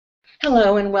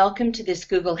Hello and welcome to this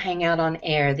Google Hangout on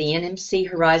Air, the NMC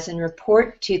Horizon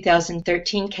Report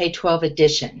 2013 K-12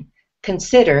 edition.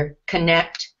 Consider,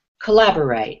 connect,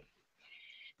 collaborate.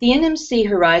 The NMC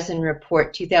Horizon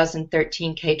Report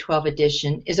 2013 K-12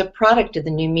 edition is a product of the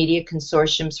New Media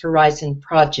Consortium's Horizon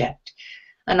Project,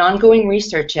 an ongoing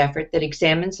research effort that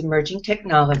examines emerging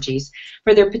technologies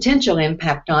for their potential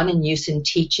impact on and use in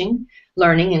teaching,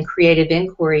 learning, and creative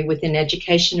inquiry within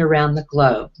education around the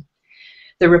globe.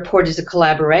 The report is a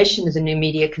collaboration of the New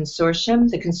Media Consortium,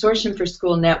 the Consortium for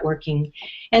School Networking,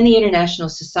 and the International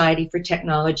Society for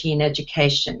Technology and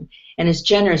Education, and is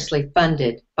generously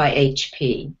funded by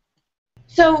HP.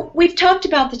 So we've talked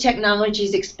about the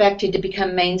technologies expected to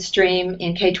become mainstream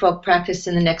in K-12 practice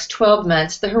in the next 12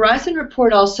 months. The Horizon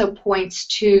Report also points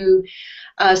to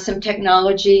some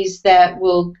technologies that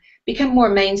will become more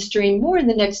mainstream more in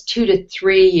the next 2 to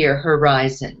 3 year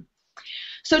horizon.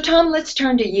 So Tom, let's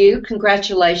turn to you.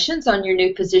 Congratulations on your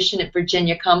new position at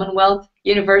Virginia Commonwealth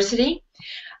University.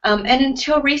 And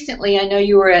until recently, I know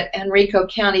you were at Henrico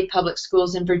County Public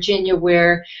Schools in Virginia,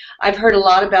 where I've heard a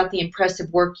lot about the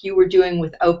impressive work you were doing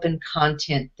with open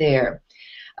content there.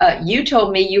 You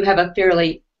told me you have a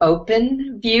fairly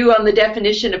open view on the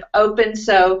definition of open,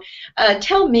 so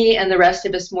tell me and the rest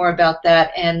of us more about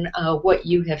that and what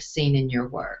you have seen in your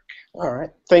work. All right.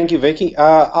 Thank you, Vicki.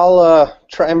 I'll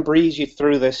try and breeze you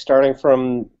through this, starting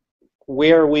from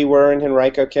where we were in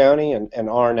Henrico County and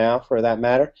are now, for that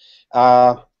matter.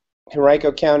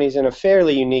 Henrico County is in a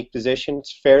fairly unique position.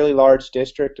 It's a fairly large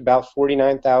district, about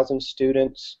 49,000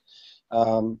 students,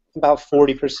 about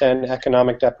 40%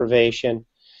 economic deprivation,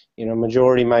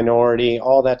 majority, minority,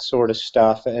 all that sort of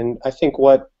stuff. And I think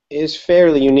what is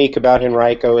fairly unique about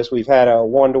Henrico is we've had a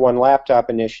one-to-one laptop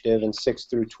initiative in 6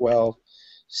 through 12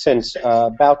 since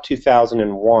about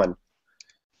 2001.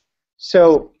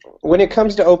 So when it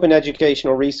comes to open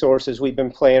educational resources, we've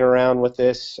been playing around with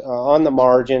this on the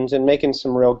margins and making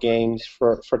some real gains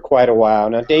for quite a while.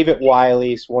 Now, David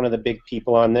Wiley is one of the big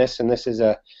people on this, and this is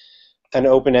an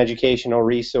open educational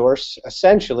resource,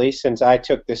 essentially, since I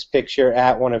took this picture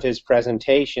at one of his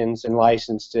presentations and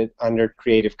licensed it under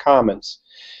Creative Commons.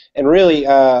 And really,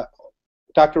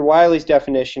 Dr. Wiley's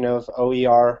definition of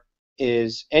OER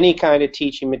is any kind of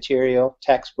teaching material,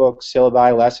 textbooks,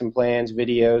 syllabi, lesson plans,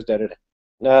 videos,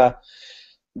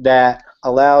 that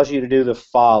allows you to do the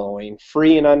following: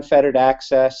 free and unfettered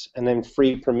access, and then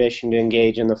free permission to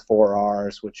engage in the 4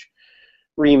 R's, which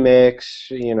remix,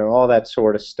 all that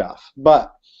sort of stuff.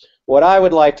 But what I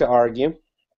would like to argue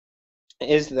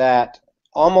is that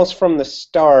almost from the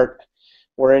start,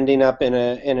 we're ending up in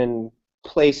a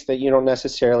place that you don't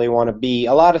necessarily want to be.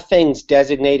 A lot of things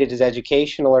designated as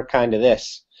educational are kind of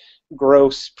this: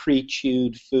 gross,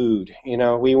 pre-chewed food.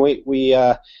 We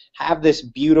have this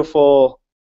beautiful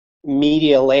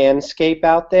media landscape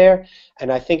out there,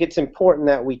 and I think it's important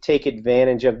that we take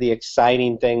advantage of the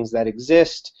exciting things that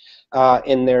exist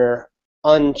in their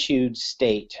unchewed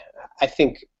state. I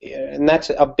think, and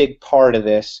that's a big part of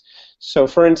this. So,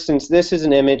 for instance, this is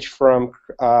an image from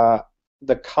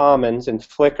the Commons and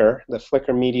Flickr, the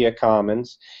Flickr Media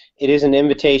Commons. It is an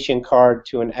invitation card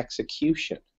to an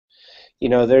execution.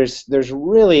 There's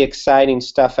really exciting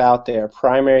stuff out there,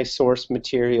 primary source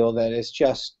material that is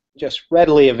just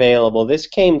readily available. This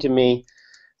came to me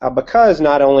because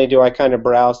not only do I kind of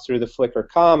browse through the Flickr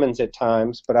Commons at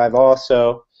times, but I've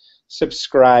also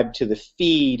subscribed to the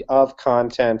feed of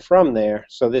content from there.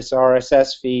 So this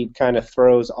RSS feed kind of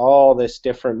throws all this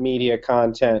different media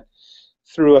content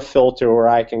through a filter where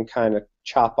I can kind of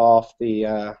chop off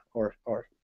the or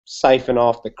siphon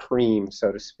off the cream,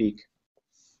 so to speak.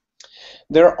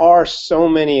 There are so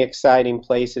many exciting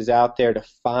places out there to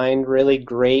find really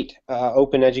great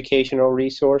open educational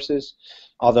resources,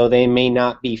 although they may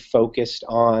not be focused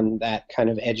on that kind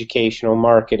of educational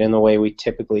market in the way we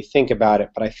typically think about it.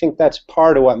 But I think that's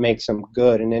part of what makes them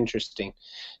good and interesting.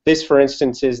 This, for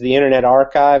instance, is the Internet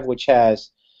Archive, which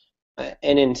has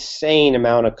an insane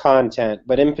amount of content,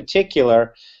 but in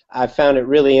particular, I found it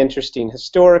really interesting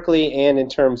historically and in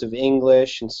terms of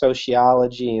English and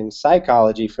sociology and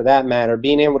psychology, for that matter,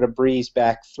 being able to breeze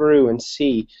back through and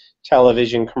see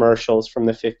television commercials from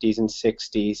the 50s and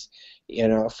 60s,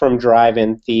 from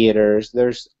drive-in theaters.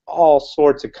 There's all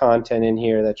sorts of content in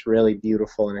here that's really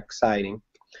beautiful and exciting.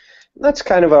 That's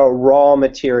kind of a raw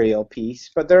material piece,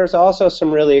 but there's also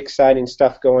some really exciting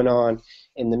stuff going on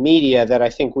in the media that I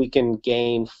think we can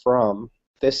gain from.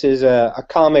 This is a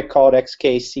comic called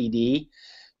XKCD,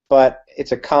 but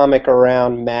it's a comic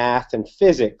around math and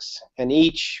physics, and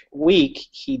each week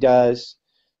he does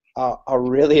a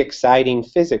really exciting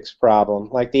physics problem,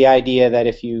 like the idea that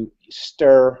if you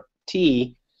stir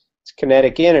tea, it's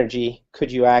kinetic energy,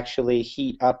 could you actually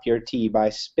heat up your tea by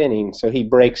spinning? So he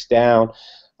breaks down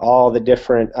all the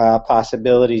different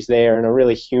possibilities there in a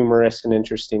really humorous and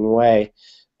interesting way.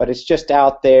 But it's just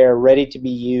out there, ready to be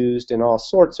used in all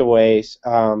sorts of ways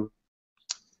on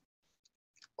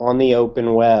the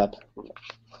open web.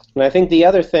 And I think the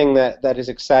other thing that is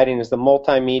exciting is the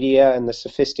multimedia, and the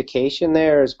sophistication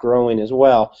there is growing as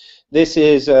well. This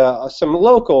is some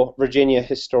local Virginia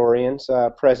historians,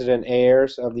 President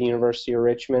Ayers of the University of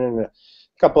Richmond and a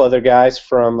couple other guys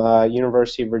from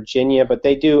University of Virginia, but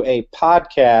they do a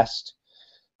podcast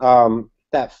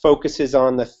that focuses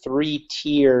on the 3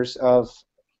 tiers of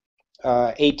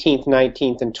 18th,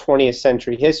 19th, and 20th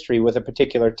century history with a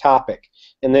particular topic.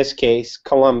 In this case,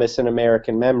 Columbus and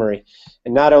American memory.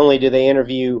 And not only do they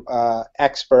interview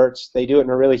experts, they do it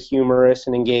in a really humorous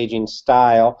and engaging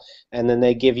style, and then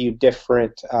they give you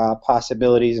different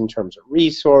possibilities in terms of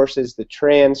resources, the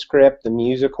transcript, the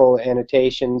musical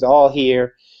annotations, all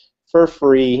here for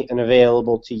free and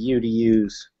available to you to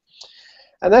use.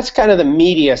 And that's kind of the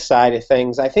media side of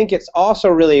things. I think it's also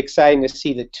really exciting to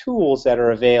see the tools that are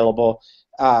available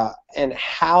and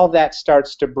how that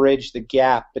starts to bridge the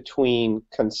gap between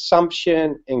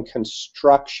consumption and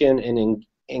construction and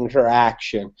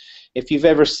interaction. If you've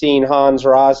ever seen Hans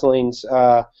Rosling's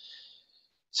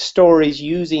stories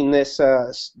using this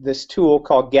this tool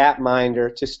called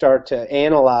Gapminder to start to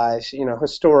analyze,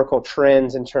 historical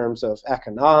trends in terms of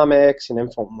economics and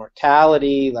infant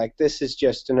mortality, like this is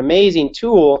just an amazing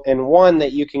tool, and one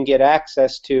that you can get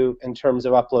access to in terms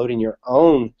of uploading your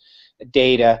own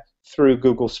data through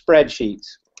Google Spreadsheets.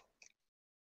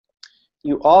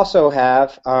 You also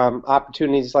have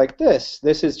opportunities like this.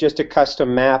 This is just a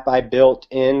custom map I built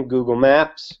in Google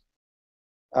Maps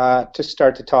to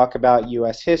start to talk about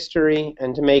U.S. history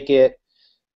and to make it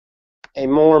a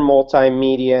more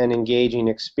multimedia and engaging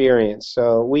experience.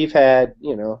 So we've had,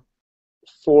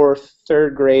 4th,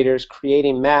 3rd graders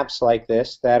creating maps like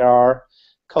this that are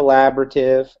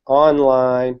collaborative,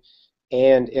 online,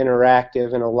 and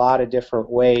interactive in a lot of different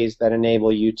ways that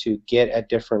enable you to get at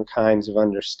different kinds of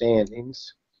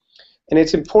understandings. And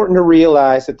it's important to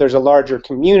realize that there's a larger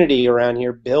community around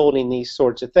here building these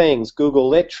sorts of things. Google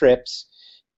Lit Trips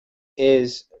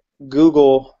is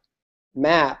Google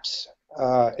Maps.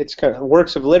 It's kind of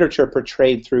works of literature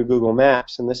portrayed through Google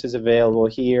Maps, and this is available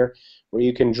here where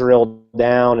you can drill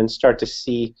down and start to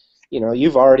see,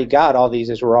 you've already got all these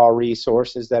as raw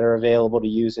resources that are available to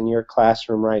use in your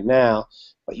classroom right now,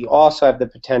 but you also have the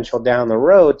potential down the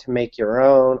road to make your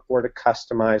own or to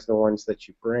customize the ones that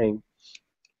you bring.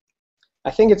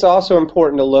 I think it's also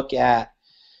important to look at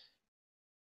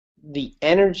the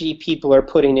energy people are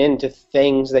putting into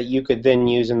things that you could then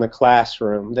use in the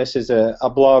classroom. This is a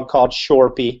blog called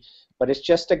Shorpy, but it's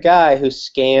just a guy who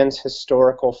scans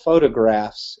historical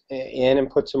photographs in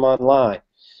and puts them online.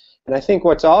 And I think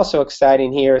what's also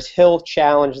exciting here is he'll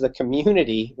challenge the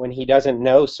community when he doesn't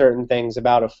know certain things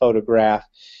about a photograph,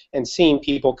 and seeing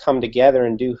people come together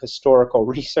and do historical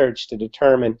research to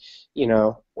determine,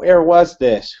 where was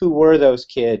this? Who were those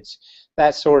kids?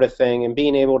 That sort of thing, and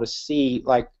being able to see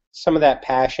like some of that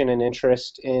passion and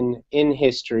interest in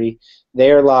history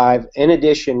there live, in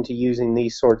addition to using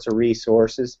these sorts of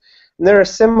resources. And there are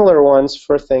similar ones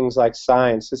for things like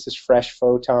science. This is Fresh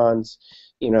Photons,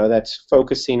 that's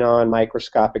focusing on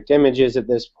microscopic images at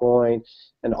this point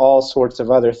and all sorts of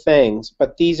other things.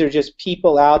 But these are just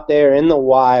people out there in the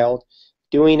wild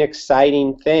doing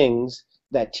exciting things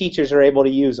that teachers are able to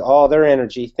use all their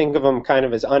energy. Think of them kind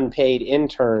of as unpaid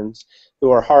interns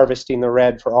who are harvesting the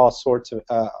web for all sorts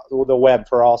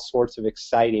of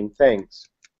exciting things.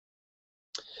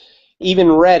 Even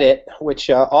Reddit, which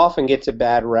often gets a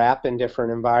bad rap in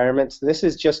different environments, this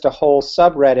is just a whole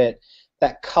subreddit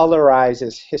that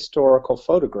colorizes historical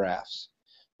photographs,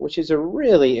 which is a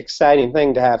really exciting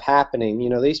thing to have happening.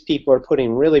 These people are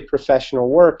putting really professional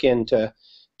work into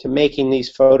making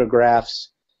these photographs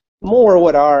more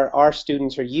what our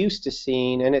students are used to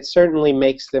seeing, and it certainly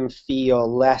makes them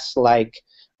feel less like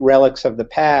relics of the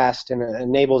past and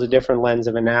enables a different lens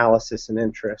of analysis and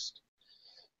interest.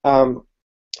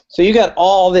 So you got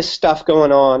all this stuff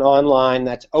going on online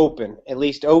that's open, at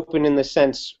least open in the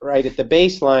sense right at the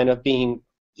baseline of being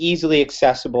easily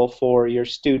accessible for your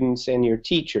students and your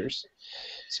teachers.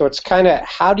 So it's kind of,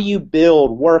 how do you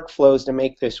build workflows to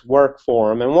make this work for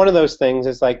them? And one of those things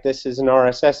is like, this is an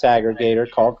RSS aggregator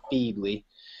called Feedly,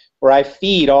 where I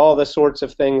feed all the sorts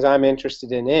of things I'm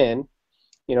interested in.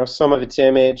 Some of it's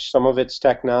image, some of it's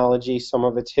technology, some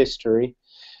of it's history.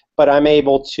 But I'm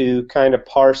able to kind of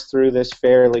parse through this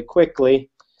fairly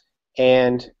quickly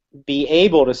and be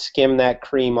able to skim that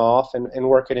cream off and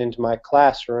work it into my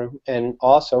classroom, and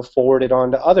also forward it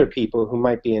on to other people who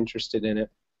might be interested in it.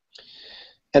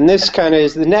 And this kind of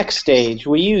is the next stage.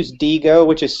 We use Digo,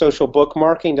 which is social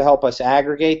bookmarking, to help us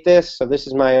aggregate this. So this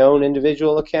is my own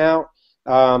individual account,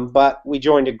 but we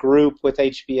joined a group with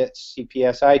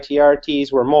HBCPS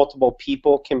ITRTs where multiple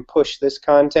people can push this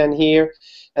content here,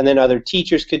 and then other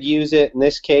teachers could use it. In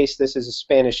this case, this is a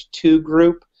Spanish 2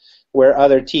 group, where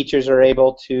other teachers are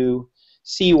able to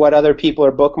see what other people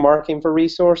are bookmarking for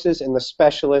resources, and the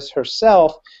specialist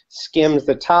herself skims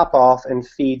the top off and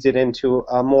feeds it into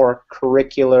a more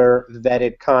curricular,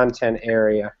 vetted content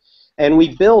area. And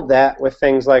we build that with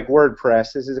things like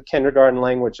WordPress. This is a kindergarten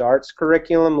language arts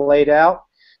curriculum laid out,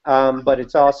 but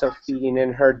it's also feeding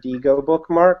in her Digo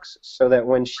bookmarks so that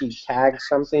when she tags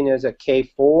something as a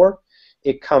K4,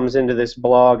 it comes into this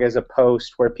blog as a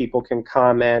post where people can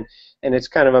comment, and it's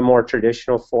kind of a more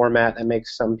traditional format that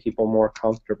makes some people more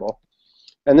comfortable.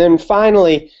 And then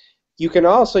finally, you can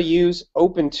also use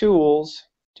open tools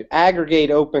to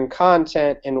aggregate open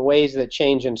content in ways that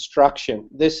change instruction.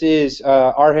 This is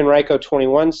our Henrico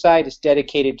 21 site. It's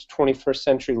dedicated to 21st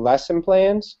century lesson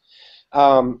plans.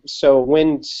 So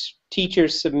when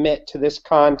teachers submit to this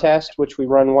contest, which we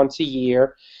run once a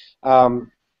year,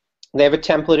 they have a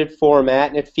templated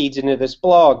format, and it feeds into this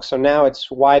blog. So now it's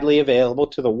widely available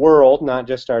to the world, not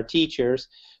just our teachers,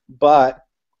 but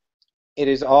it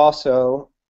is also,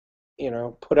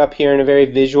 put up here in a very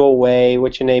visual way,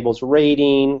 which enables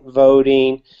rating,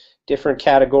 voting, different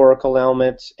categorical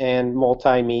elements, and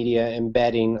multimedia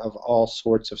embedding of all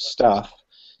sorts of stuff.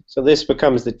 So this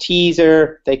becomes the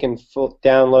teaser. They can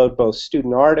download both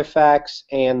student artifacts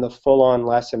and the full-on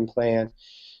lesson plan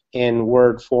in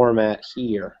Word format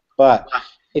here. But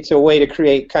it's a way to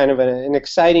create kind of an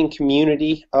exciting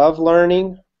community of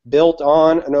learning built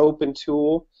on an open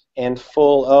tool and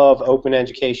full of open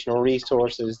educational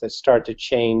resources that start to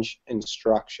change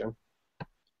instruction.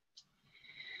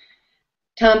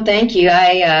 Tom, thank you.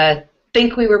 I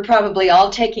think we were probably all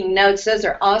taking notes. Those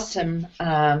are awesome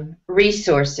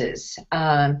resources,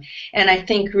 and I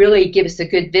think really give us a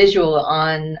good visual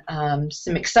on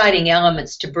some exciting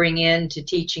elements to bring into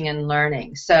teaching and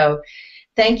learning. So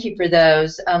thank you for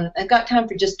those. I've got time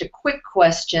for just a quick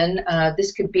question.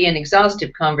 This could be an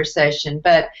exhaustive conversation,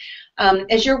 but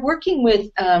as you're working with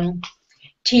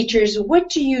teachers, what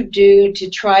do you do to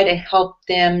try to help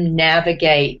them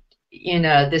navigate,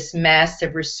 this mass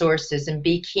of resources and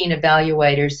be keen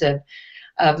evaluators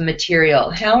of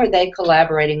material? How are they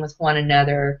collaborating with one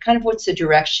another? Kind of what's the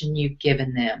direction you've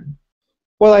given them?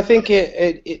 Well, I think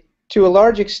to a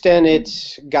large extent,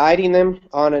 it's guiding them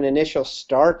on an initial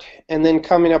start and then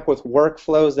coming up with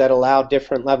workflows that allow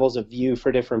different levels of view for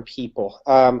different people.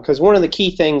 Because one of the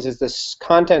key things is this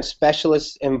content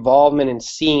specialist involvement in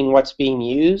seeing what's being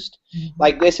used.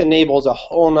 Like this enables a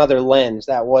whole nother lens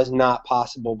that was not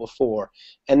possible before.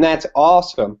 And that's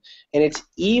awesome. And it's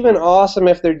even awesome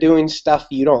if they're doing stuff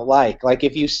you don't like. Like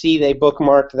if you see they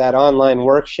bookmarked that online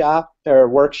workshop or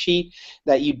worksheet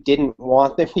that you didn't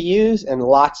want them to use and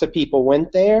lots of people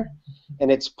went there and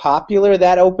it's popular,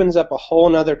 that opens up a whole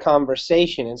nother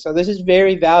conversation. And so this is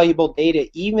very valuable data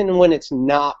even when it's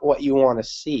not what you want to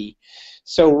see.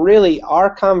 So really,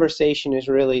 our conversation is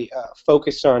really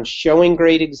focused on showing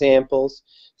great examples,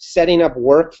 setting up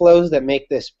workflows that make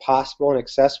this possible and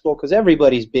accessible, because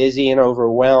everybody's busy and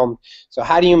overwhelmed. So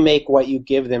how do you make what you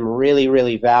give them really,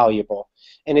 really valuable?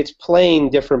 And it's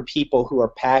playing different people who are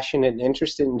passionate and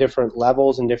interested in different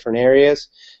levels and different areas,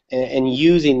 and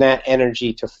using that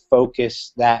energy to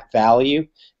focus that value.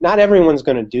 Not everyone's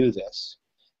going to do this.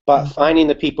 But finding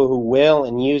the people who will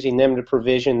and using them to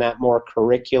provision that more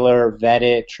curricular,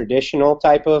 vetted, traditional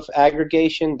type of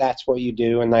aggregation, that's what you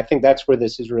do. And I think that's where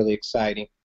this is really exciting.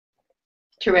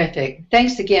 Terrific.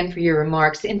 Thanks again for your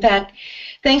remarks. In fact,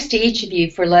 thanks to each of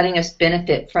you for letting us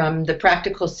benefit from the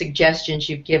practical suggestions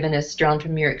you've given us drawn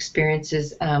from your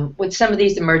experiences with some of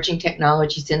these emerging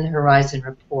technologies in the Horizon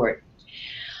Report.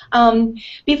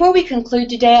 Before we conclude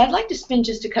today, I'd like to spend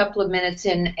just a couple of minutes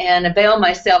and avail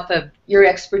myself of your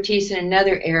expertise in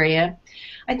another area.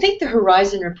 I think the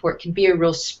Horizon Report can be a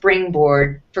real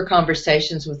springboard for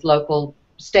conversations with local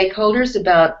stakeholders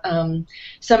about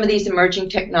some of these emerging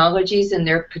technologies and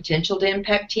their potential to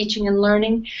impact teaching and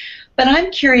learning. But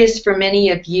I'm curious for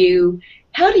many of you,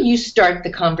 how do you start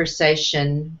the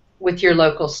conversation with your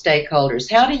local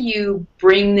stakeholders? How do you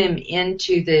bring them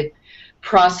into the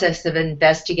process of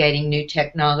investigating new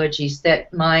technologies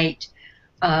that might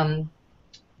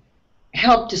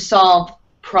help to solve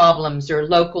problems or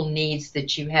local needs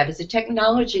that you have? As a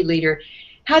technology leader,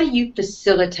 how do you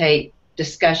facilitate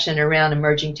discussion around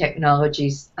emerging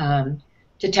technologies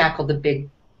to tackle the big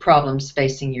problems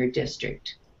facing your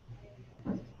district?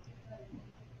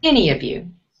 Any of you?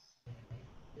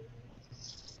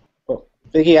 Well,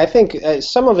 Vicki, I think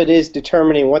some of it is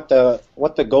determining what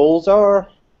the goals are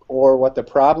or what the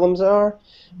problems are,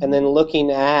 and then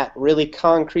looking at really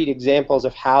concrete examples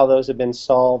of how those have been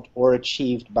solved or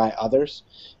achieved by others,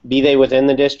 be they within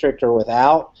the district or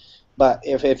without. But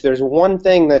if there's one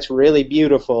thing that's really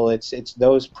beautiful, it's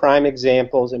those prime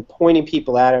examples and pointing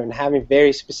people at it and having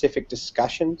very specific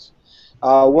discussions.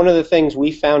 One of the things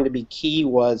we found to be key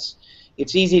was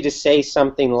it's easy to say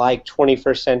something like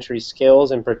 21st century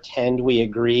skills and pretend we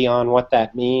agree on what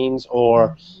that means,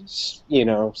 or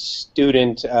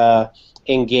student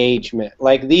engagement.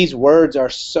 Like, these words are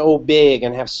so big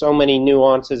and have so many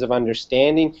nuances of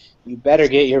understanding. You better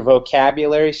get your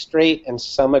vocabulary straight and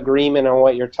some agreement on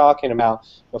what you're talking about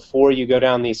before you go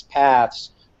down these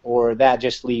paths, or that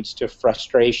just leads to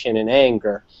frustration and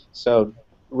anger. So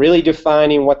really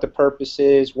defining what the purpose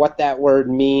is, what that word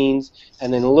means,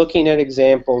 and then looking at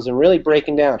examples and really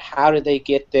breaking down how did they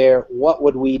get there, what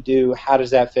would we do, how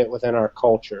does that fit within our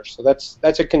culture. So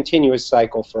that's a continuous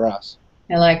cycle for us.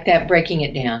 I like that, breaking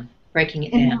it down.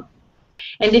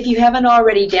 And if you haven't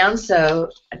already done so,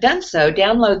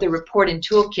 download the report and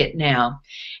toolkit now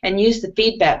and use the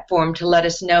feedback form to let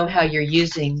us know how you're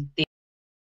using the